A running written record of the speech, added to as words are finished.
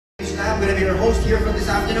I'm going to be your host here for this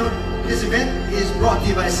afternoon. This event is brought to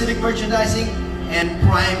you by Civic Merchandising and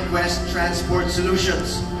Prime Quest Transport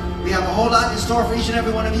Solutions. We have a whole lot in store for each and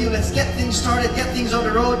every one of you. Let's get things started, get things on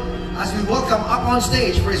the road. As we welcome up on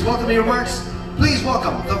stage for his welcoming remarks, please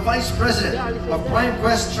welcome the Vice President of Prime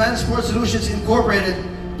Quest Transport Solutions Incorporated.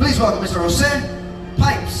 Please welcome Mr. Jose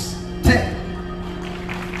Pipes Tech.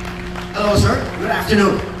 Hello, sir. Good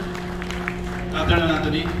afternoon. Good afternoon,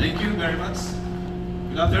 Anthony. Thank you very much.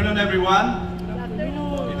 Good afternoon, everyone. Good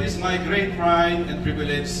afternoon. It is my great pride and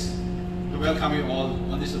privilege to welcome you all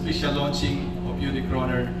on this official launching of UD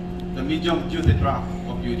Croner, the medium-duty truck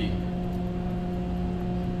of UD.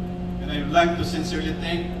 And I would like to sincerely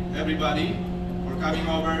thank everybody for coming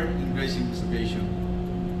over and gracing this occasion.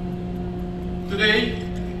 Today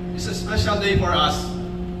is a special day for us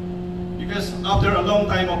because after a long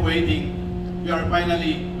time of waiting, we are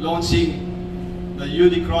finally launching the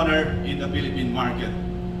UD Croner in the Philippine market.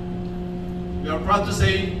 We are proud to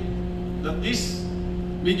say that this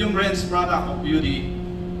medium-range product of UD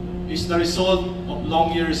is the result of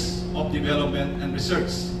long years of development and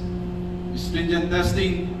research, stringent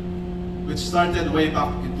testing, which started way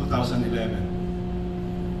back in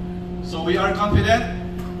 2011. So we are confident,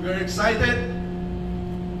 we are excited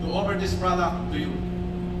to offer this product to you.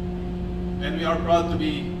 And we are proud to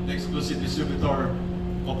be the exclusive distributor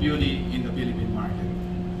of UD in the Philippine market.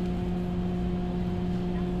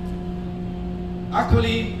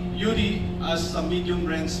 Actually, UD as a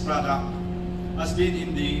medium-range product has been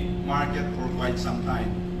in the market for quite some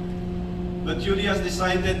time. But UD has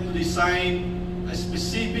decided to design a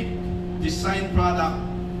specific design product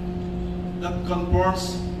that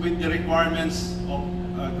conforms with the requirements of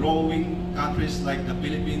growing countries like the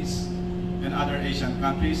Philippines and other Asian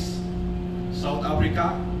countries, South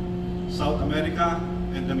Africa, South America,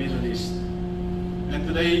 and the Middle East. And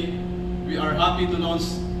today, we are happy to launch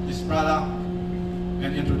this product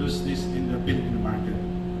and introduce this in the Philippine market.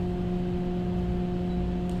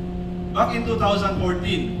 Back in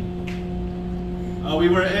 2014, we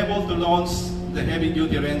were able to launch the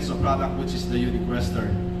heavy-duty range of product, which is the UD Quester.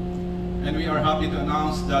 And we are happy to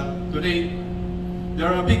announce that today,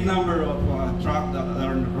 there are a big number of trucks that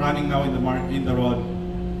are running now in the road,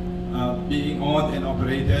 being owned and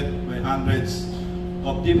operated by hundreds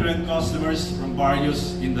of different customers from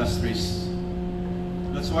various industries.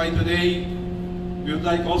 That's why today, we would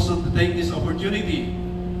like also to take this opportunity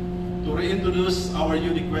to reintroduce our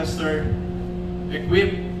UD Quester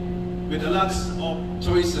equipped with a lot of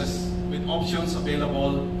choices, with options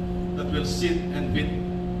available that will suit and fit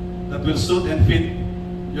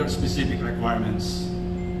your specific requirements.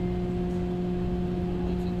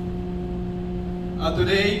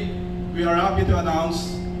 Today, we are happy to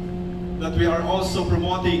announce that we are also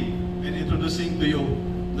promoting and introducing to you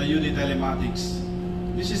the UD Telematics.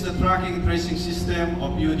 This is the tracking and tracing system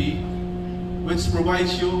of UD, which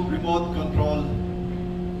provides you remote control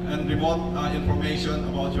and remote information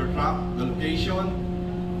about your truck, the location,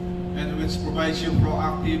 and which provides you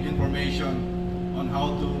proactive information on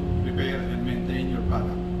how to repair and maintain your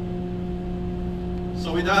product.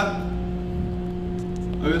 So with that,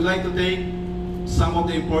 I would like to thank some of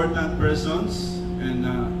the important persons and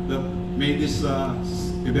that made this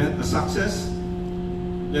event a success.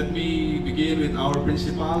 Let me begin with our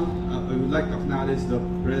principal. I would like to acknowledge the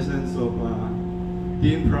presence of a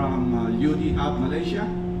team from UD Hub Malaysia,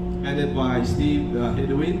 headed by Steve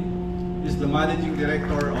Hedwin. He's the Managing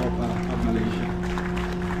Director of Malaysia.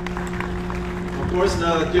 Of course,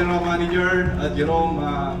 the General Manager, Jerome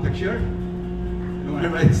Texier. Am I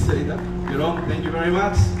right to say that? Jerome, thank you very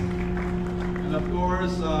much. And of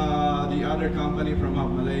course, the other company from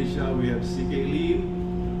Hub Malaysia, we have CK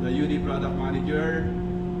Lim, the UD Product Manager.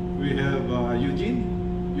 We have Eugene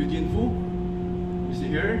Fu, is he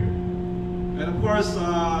here? And of course,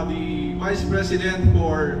 the Vice President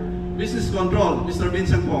for Business Control, Mr.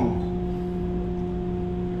 Vincent Pong.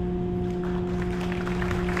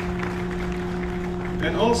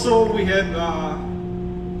 And also, we have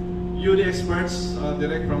UD experts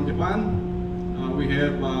direct from Japan. We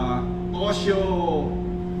have Osho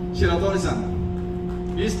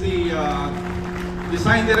Shiratori-san. He's the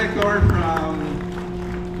Design Director from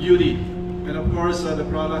UD, and of course the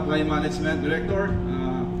Product Line Management Director,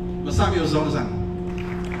 Masami Ozono-san.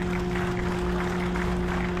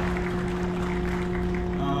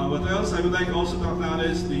 What else? I would like also to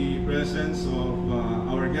acknowledge the presence of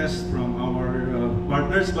our guests from our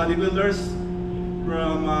partners, bodybuilders,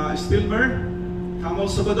 from Stilmer, Kamal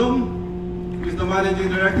Sobadong, who is the Managing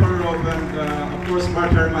Director of, and of course, Bart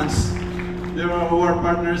Hermans. They are our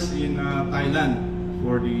partners in Thailand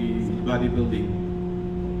for the bodybuilding.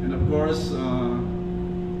 And of course,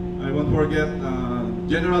 I don't forget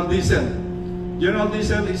General Diesel. General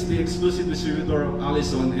Diesel is the exclusive distributor of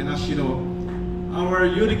Allison, and as you know, our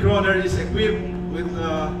Unicroner is equipped with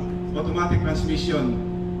automatic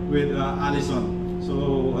transmission with Allison.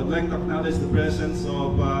 So I'd like to acknowledge the presence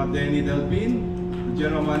of Denny Delpin, the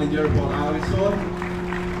General Manager for Allison,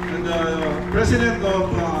 and the President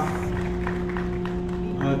of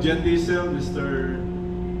Gen Diesel, Mr.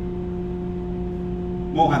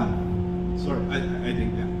 Mohan. Sorry, I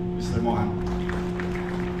think, yeah, Mr. Mohan.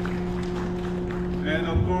 And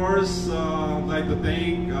of course, I'd like to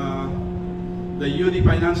thank the UD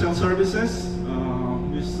Financial Services,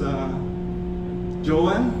 Ms.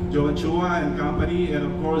 Joan Chua and company, and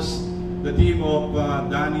of course, the team of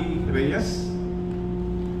Danny Reyes.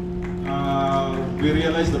 We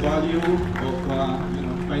realize the value of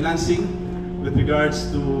financing with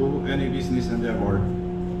regards to any business endeavor.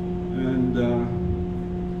 And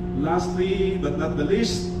lastly, but not the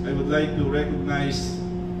least, I would like to recognize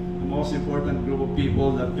the most important group of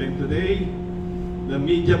people that came today, the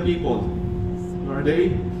media people. Who are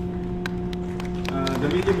they? The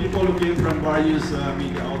media people who came from various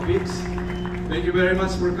media outfits. Thank you very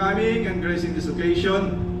much for coming and gracing this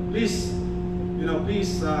occasion. Please,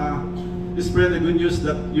 please spread the good news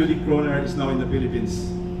that Unicroner is now in the Philippines.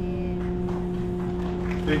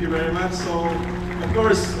 Thank you very much. So, of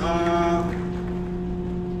course,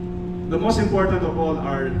 the most important of all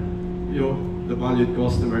are the valued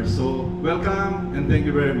customers. So, welcome and thank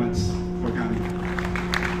you very much for coming.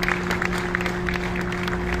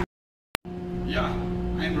 Yeah,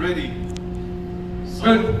 I'm ready.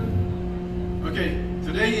 So, okay,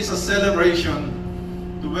 today is a celebration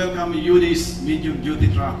to welcome UD's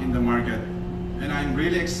medium-duty truck in the market. And I'm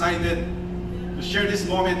really excited to share this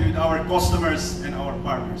moment with our customers and our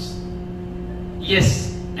partners.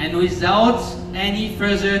 Yes, and without any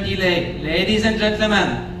further delay, ladies and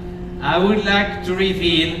gentlemen, I would like to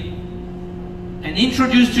reveal and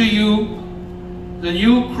introduce to you the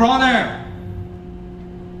new Croner.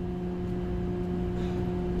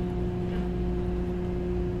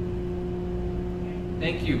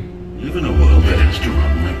 Thank you. Live in a world that has to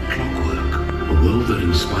run like clockwork. A world that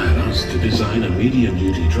inspired us to design a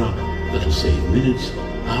medium-duty truck that'll save minutes,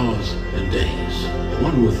 hours, and days.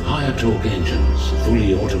 One with higher torque engines,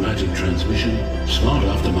 fully automatic transmission, smart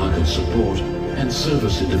aftermarket support, and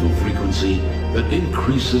service interval frequency that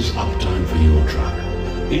increases uptime for your truck.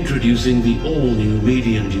 Introducing the all-new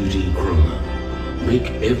medium-duty Croner. Make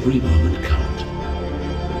every moment count.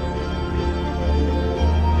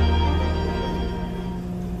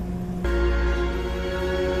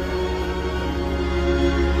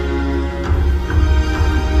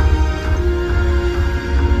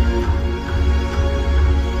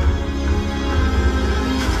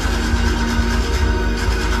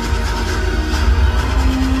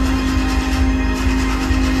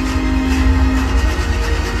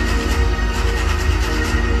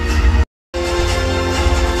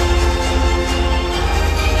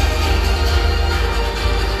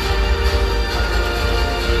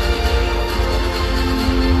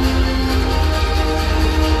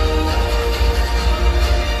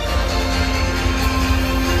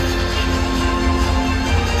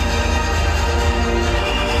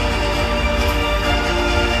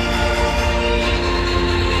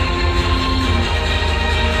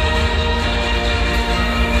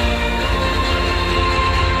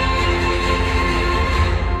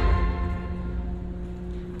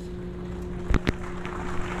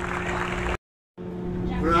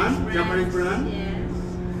 Japanese brand? Yes.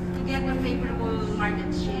 To get a favorable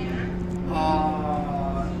market share.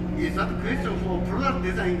 Is that a question for product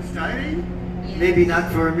design styling? Yes. Maybe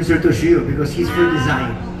not for Mr. Toshio because he's for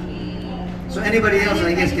design. Okay. So anybody else,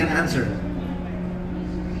 I guess, can answer.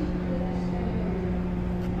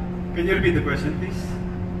 Can you repeat the question, please?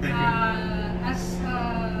 Thank you. As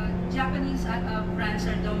Japanese brands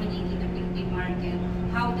are dominating the Philippine market,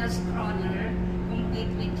 how does Croner compete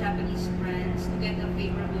with Japanese brands to get a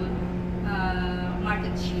favorable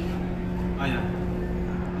market share?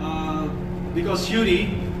 Because Yuri,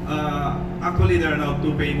 actually there are now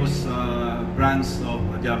two famous brands of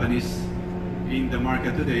Japanese in the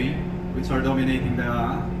market today, which are dominating the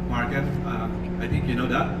market. I think you know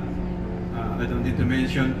that. I don't need to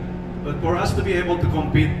mention. But for us to be able to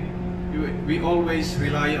compete, we always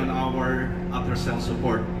rely on our after-sales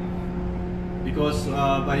support. Because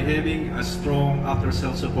by having a strong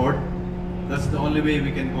after-sales support, that's the only way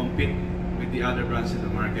we can compete with the other brands in the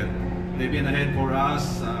market. They've been ahead for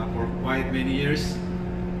us for quite many years,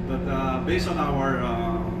 but based on our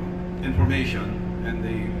information and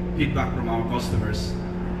the feedback from our customers,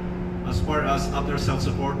 as far as after-sales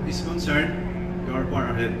support is concerned, are far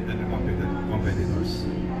ahead than the competitors.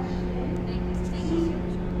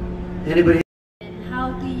 Anybody?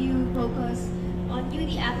 How do you focus on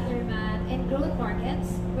beauty aftermath and growth markets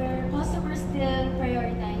where customers still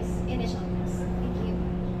prioritize initial costs? Thank you.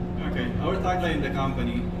 Okay, our tagline in the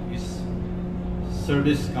company is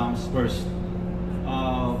service comes first.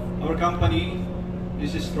 Our company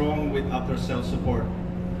is strong with after-sales support.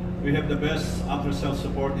 We have the best after-sales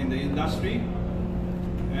support in the industry,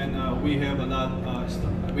 and we have a lot.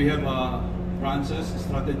 We have branches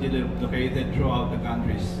strategically located throughout the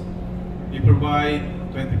countries. We provide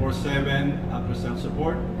 24/7 after-sales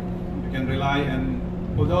support. You can rely, and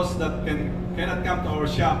for those that cannot come to our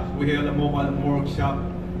shop, we have a mobile workshop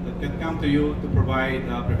that can come to you to provide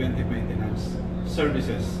preventive maintenance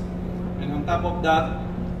services. And on top of that,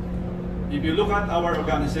 if you look at our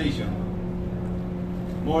organization,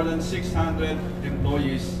 more than 600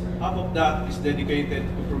 employees, half of that is dedicated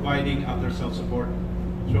to providing after-sales support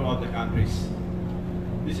throughout the countries.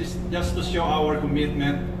 This is just to show our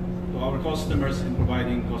commitment to our customers in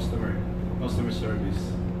providing customer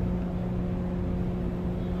service.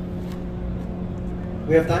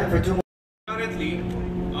 We have time for two more. Currently,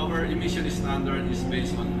 our emission standard is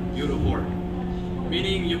based on Euro 4,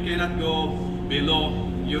 meaning you cannot go below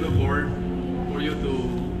Euro 4 for you to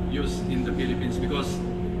use in the Philippines, because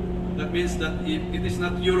that means that if it is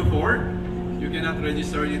not Euro 4, you cannot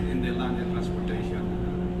register it in the Land and Transportation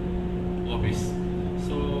Office.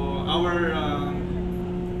 So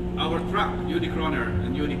our truck, UD Croner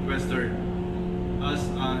and UD Quester, has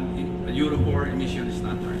a Euro 4 emission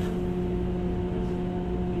standard.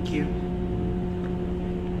 Thank you.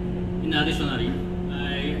 In additionally,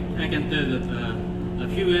 I can tell that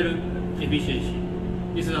fuel efficiency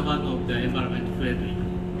is one of the environment friendly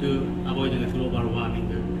to avoid the global warming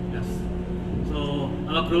gas. So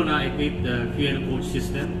our Corona equipped the fuel gauge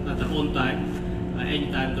system at the on time.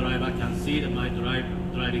 Anytime driver can see my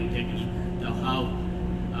driving technique, how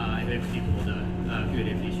effective for the fuel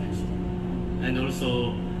efficiency, and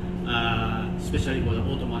also especially for the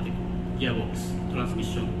automatic gearbox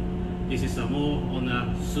transmission. This is more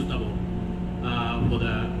suitable for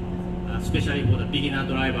the especially for the beginner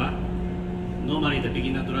driver. Normally the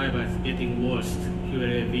beginner driver is getting worse fuel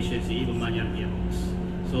efficiency, even manual gearbox.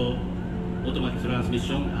 So automatic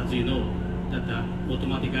transmission, as you know, that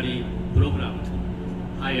automatically programmed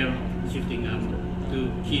higher shifting arm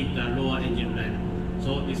to keep the lower engine level.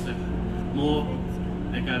 So it's more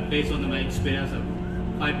like based on my experience,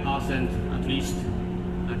 5% at least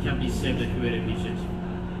can be saved the fuel efficiency.